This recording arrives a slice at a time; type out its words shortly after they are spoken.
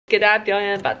给大家表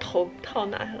演把头套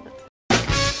拿下来。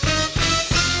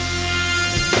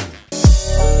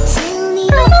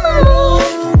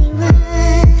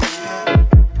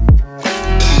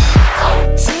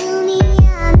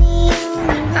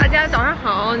大家早上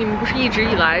好，你们不是一直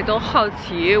以来都好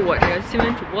奇我这个新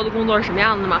闻主播的工作是什么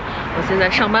样的吗？我现在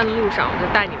上班的路上，我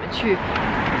就带你们去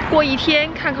过一天，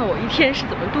看看我一天是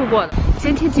怎么度过的。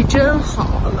今天天气真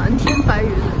好，蓝天白云，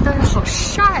但是好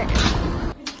晒。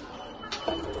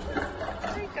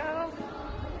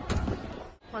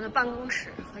我的办公室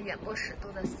和演播室都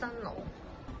在3楼。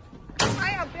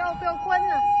哎呀，不要关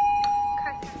呢！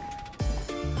看。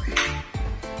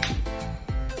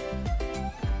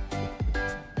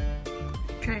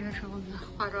这个是我们的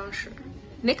化妆室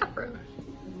 ，makeup room。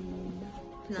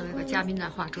现在有个嘉宾在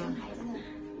化妆。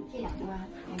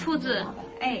兔子，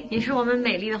哎，你是我们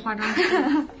美丽的化妆师。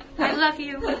I love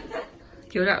you。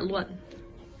有点乱，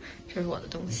这是我的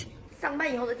东西。上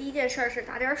班以后的第一件事是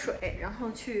打点水，然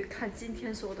后去看今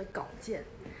天所有的稿件，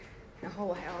然后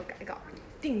我还要改稿、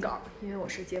定稿，因为我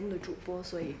是节目的主播，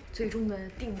所以最终的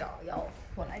定稿要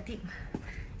我来定。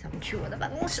咱们去我的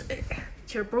办公室，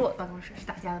其实不是我的办公室，是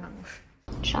大家的办公室。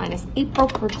China's April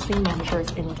Purchasing Managers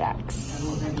Index。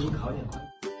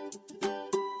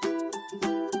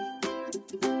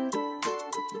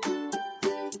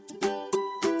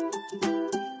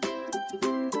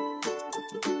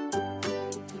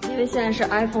因为现在是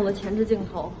iPhone 的前置镜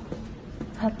头，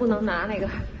它不能拿那个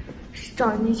照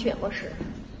相机去演播室。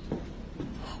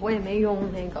我也没用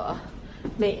那个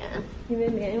美颜，因为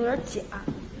美颜有点假。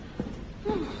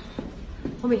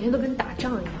我每天都跟打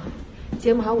仗一样。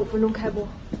节目还有5分钟开播。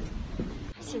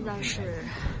现在是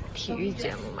体育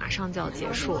节目，马上就要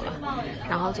结束了，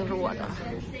然后就是我的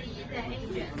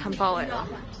看鲍伟了。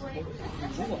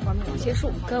结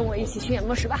束，跟我一起去演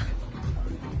播室吧。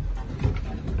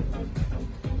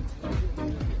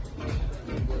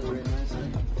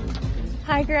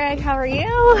Hi Greg, how are you?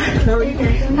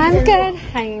 I'm good.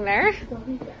 Hanging there.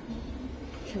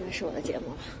 现在是我的节目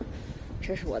了，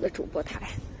这是我的主播台，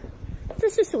这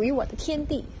是属于我的天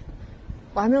地。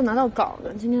我还没有拿到稿呢，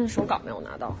今天的手稿没有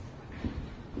拿到。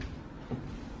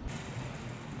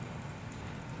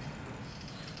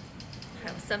还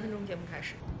有3分钟节目开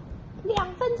始，2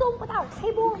分钟不到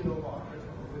开播。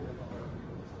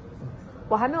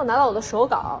我还没有拿到我的手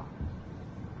稿。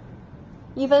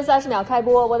1分30秒开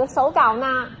播，我的手稿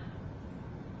呢？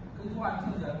跟你说话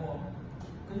听得见不？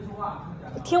跟你说话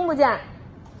听不见，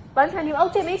完全听不。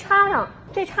哦，这没插上，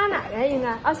这插哪个呀？应该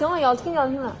啊，行了，有听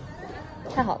见了，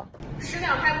太好了。10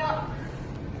秒开播。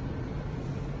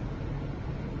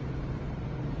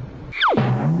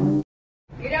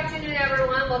Good afternoon,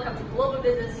 everyone. Welcome to Global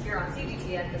Business here on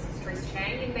CGTN. This is Tracy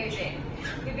Chang in Beijing.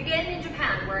 We begin in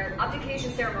Japan, where an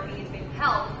abdication ceremony is being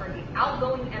held for the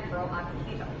outgoing Emperor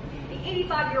Akihito. The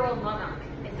 85-year-old monarch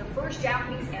is the first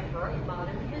Japanese emperor in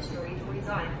modern history to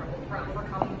resign from the throne,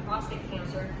 overcoming prostate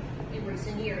cancer in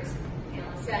recent years. And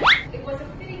said it was a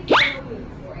fitting final move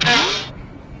for a monarch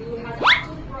who has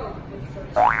often broke with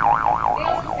tradition. They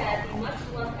also said the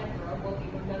much-loved emperor will be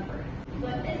remembered.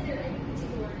 But is there any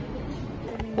particular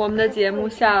image? 我们的节目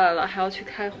下来了，还要去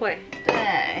开会。对，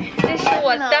这是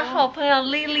我的好朋友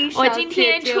Lily 小姐姐。我今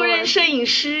天出任摄影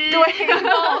师，对，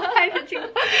帮我拍的镜头。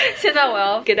现在我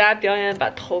要给大家表演把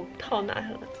头套拿下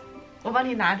来。我帮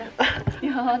你拿着，你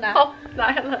好好拿。好，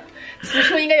拿下来。此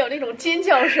处应该有那种尖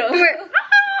叫声。对。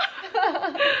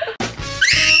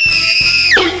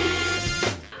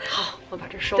好，我把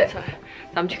这收起来。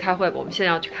咱们去开会吧，我们现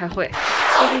在要去开会。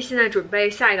OK， 现在准备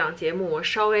下一档节目，我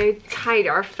稍微擦一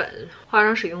点粉，化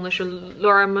妆水用的是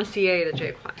Laura Mercier 的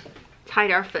这款，擦一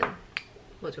点粉，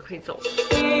我就可以走了。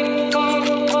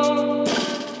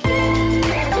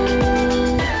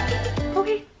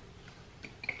OK，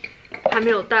 还没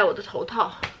有戴我的头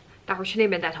套，待会儿去那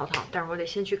边戴头套，但是我得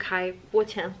先去开播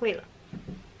前会了。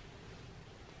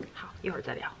好，一会儿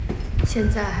再聊。现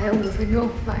在还有5分钟，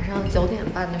晚上9点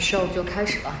半的 show 就开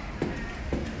始了。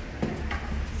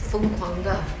疯狂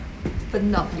的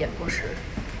奔到演播室。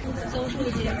综述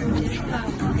节目结束了，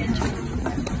我先去。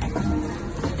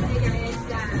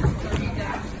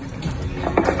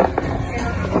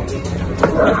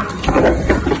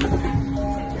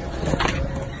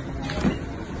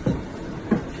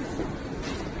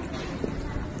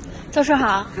周叔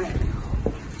好。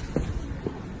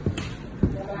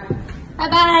拜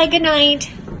拜 ，Good night。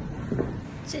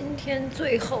今天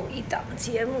最后一档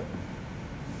节目。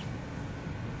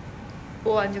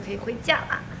播完就可以回家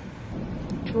啦。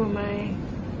这是我买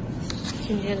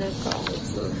今天的稿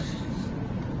子、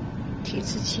提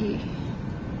词器、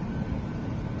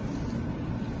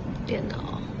电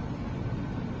脑。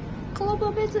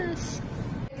Global Business。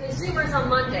Consumers on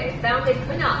Monday found they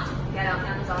could not get on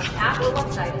Amazon's app or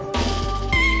website.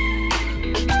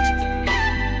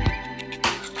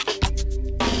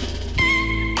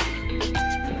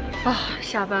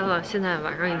 下班了，现在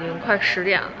晚上已经快10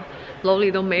点了，楼里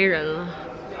都没人了。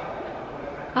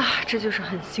这就是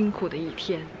很辛苦的一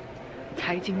天。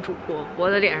财经主播，我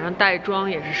的脸上带妆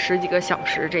也是10几个小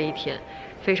时，这一天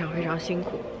非常非常辛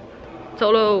苦。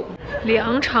走喽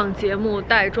，2场节目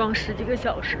带妆10几个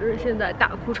小时，现在大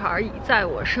裤衩已在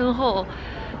我身后，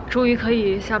终于可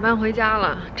以下班回家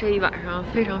了。这一晚上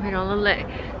非常非常的累，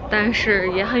但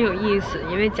是也很有意思，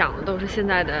因为讲的都是现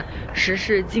在的时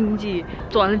事经济。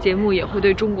做完了节目也会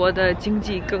对中国的经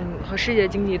济和世界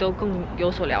经济都更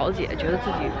有所了解，觉得自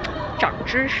己长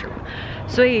知识了。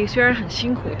所以虽然很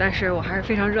辛苦，但是我还是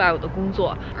非常热爱我的工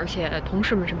作，而且同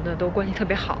事们什么的都关系特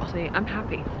别好，所以 I'm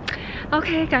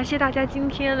happy。OK， 感谢大家今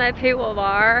天来陪我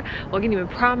玩。我给你们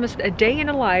promised a day in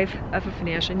the life of a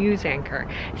financial news anchor，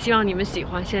 希望你们喜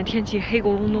欢。现在天气黑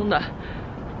咕隆咚的，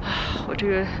我这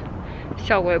个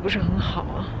效果也不是很好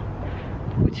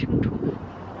不清楚。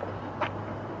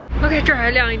OK， 这儿还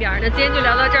亮一点。那今天就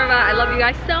聊到这儿吧。I love you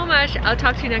guys so much. I'll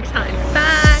talk to you next time.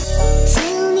 Bye.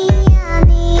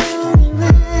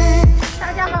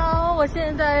 大家好，我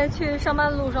现在去上班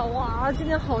的路上，哇，今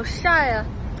天好晒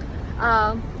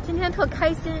今天特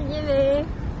开心，因为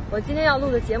我今天要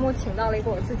录的节目请到了一个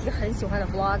我自己很喜欢的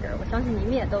vlogger， 我相信你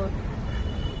们也都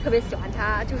特别喜欢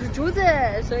他，就是竹子。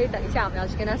所以等一下我们要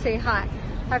去跟他 say hi，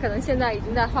 他可能现在已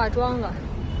经在化妆了，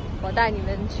我带你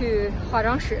们去化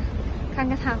妆室看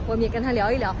看他，我们也跟他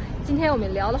聊一聊。今天我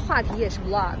们聊的话题也是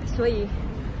vlog， 所以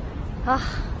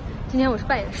今天我是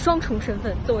扮演双重身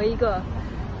份，作为一个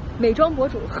美妆博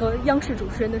主和央视主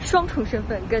持人的双重身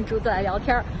份跟竹子来聊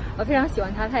天。我非常喜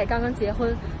欢他，他也刚刚结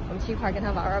婚，我们去一块跟他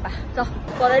玩玩吧。走，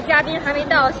我的嘉宾还没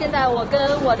到，现在我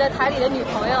跟我在台里的女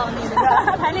朋友，你们的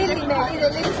台里美丽的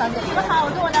丽丽小姐，你们好，我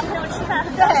跟我男朋友吃饭，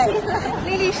很高兴。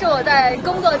丽丽是我在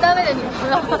工作单位的女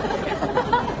朋友。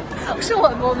是我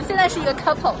们现在是一个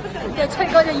couple， 这崔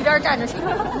哥就一边站着吃。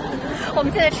我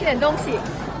们现在吃点东西，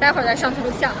待会儿再上去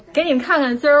录像，给你们看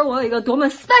看今儿我有一个多么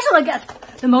special 的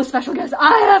guest，the most special guest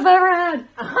I have ever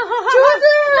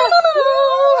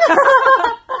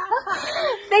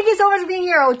had。Thank you so much for being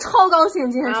here， 我超高兴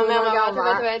今天没有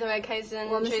特别开心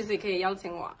，Tracey可以邀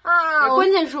请我关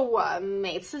键是我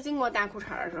每次经过大裤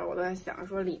衩的时候，我都在想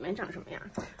说里面长什么样。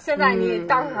现在你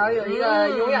大裤衩有一个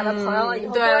永远的朋友，以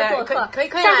后多来做客，可以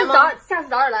来吗？下次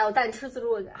早点来，我带你吃自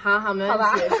助去。好，没问题，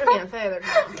是免费的，是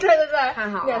吧？对，太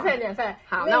好了，免费。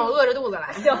好，那我饿着肚子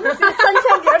来。行，3天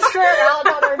别吃，然后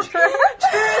到那儿吃。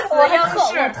我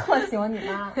特喜欢你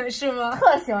妈，是吗？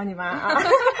特喜欢你妈啊！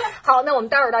好，那我们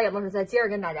待会儿到演播室再接着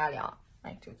跟大家聊。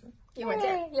哎，竹子，一会儿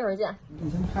见。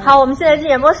好，我们现在进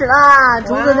演播室啦。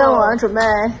竹子跟我准备，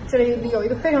这里有一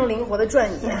个非常灵活的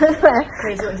转椅，对，可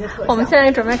以做一些特效。我们现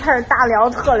在准备开始大聊、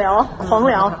特聊、狂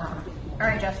聊。All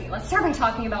right, Jesse, let's start by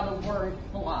talking about the word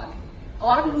vlog. A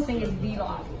lot of people think it's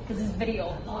vlog because it's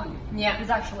video vlog. Yeah, it's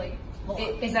actually vlog.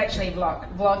 It's actually vlog.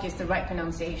 Vlog is the right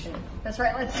pronunciation. That's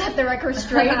right. Let's set the record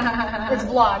straight. It's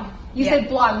vlog. You say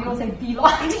blog, you don't say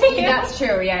vlog. That's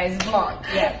true. Yeah, it's vlog.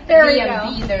 Yeah, there we go. go.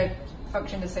 B and B they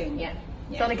function the same. Yeah.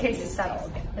 So the case is settled.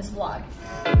 It's vlog.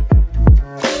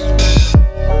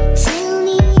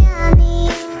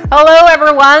 Hello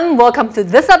everyone, welcome to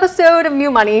this episode of New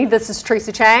Money. This is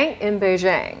Tracy Chang in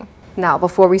Beijing. Now,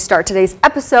 before we start today's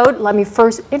episode, let me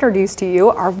first introduce to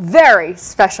you our very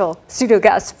special studio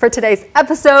guest for today's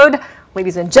episode.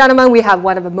 Ladies and gentlemen, we have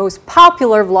one of the most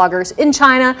popular vloggers in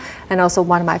China and also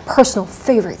one of my personal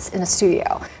favorites in the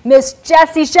studio, Miss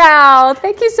Jessie Xiao.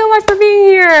 Thank you so much for being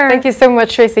here. Thank you so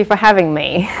much, Tracy, for having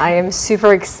me. I am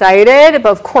super excited,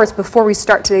 but of course, before we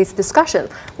start today's discussion,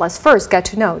 let's first get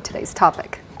to know today's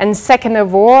topic. And second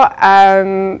of all,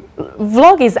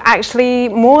 vlog is actually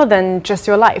more than just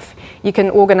your life. You can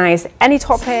organize any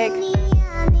topic.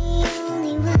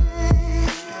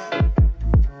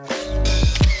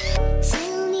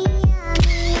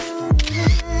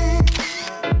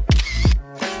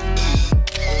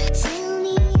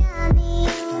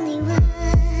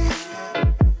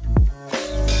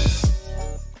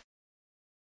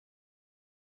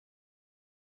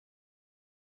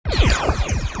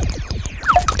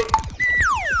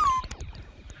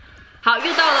好，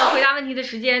又到了回答问题的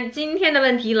时间。今天的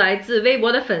问题来自微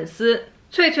博的粉丝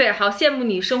翠翠，好羡慕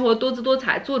你生活多姿多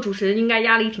彩，做主持人应该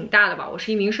压力挺大的吧？我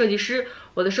是一名设计师，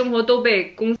我的生活都被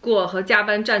工作和加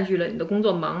班占据了，你的工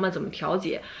作忙吗？怎么调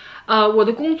节？我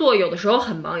的工作有的时候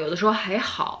很忙，有的时候还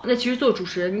好。那其实做主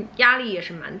持人压力也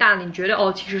是蛮大的。你觉得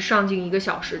哦，其实上镜1个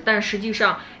小时，但实际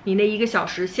上你那1个小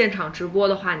时现场直播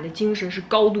的话，你的精神是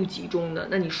高度集中的。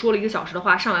那你说了1个小时的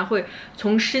话，上来会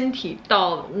从身体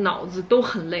到脑子都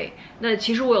很累。那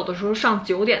其实我有的时候上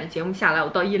9点的节目下来，我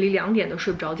到夜里2点都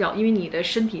睡不着觉，因为你的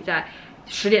身体在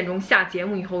10点钟下节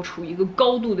目以后处于一个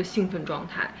高度的兴奋状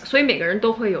态。所以每个人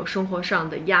都会有生活上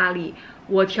的压力。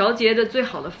我调节的最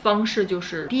好的方式就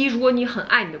是，第一，如果你很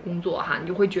爱你的工作哈，你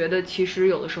就会觉得其实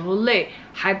有的时候累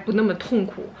还不那么痛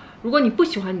苦。如果你不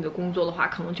喜欢你的工作的话，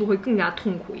可能就会更加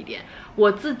痛苦一点。我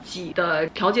自己的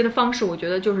调节的方式，我觉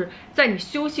得就是在你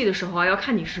休息的时候啊，要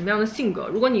看你是什么样的性格。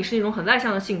如果你是那种很外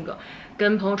向的性格，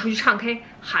跟朋友出去唱 K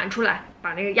喊出来，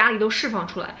把那个压力都释放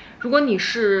出来。如果你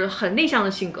是很内向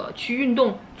的性格，去运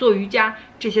动、做瑜伽，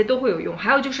这些都会有用。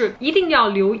还有就是一定要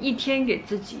留1天给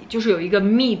自己，就是有一个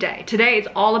me day。Today is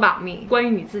all about me。关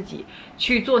于你自己，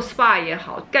去做 SPA 也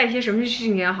好，干一些什么事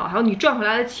情也好，还有你赚回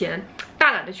来的钱，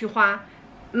大胆的去花，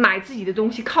买自己的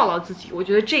东西犒劳自己。我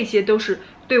觉得这些都是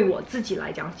对我自己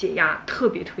来讲解压特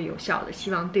别有效的，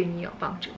希望对你有帮助。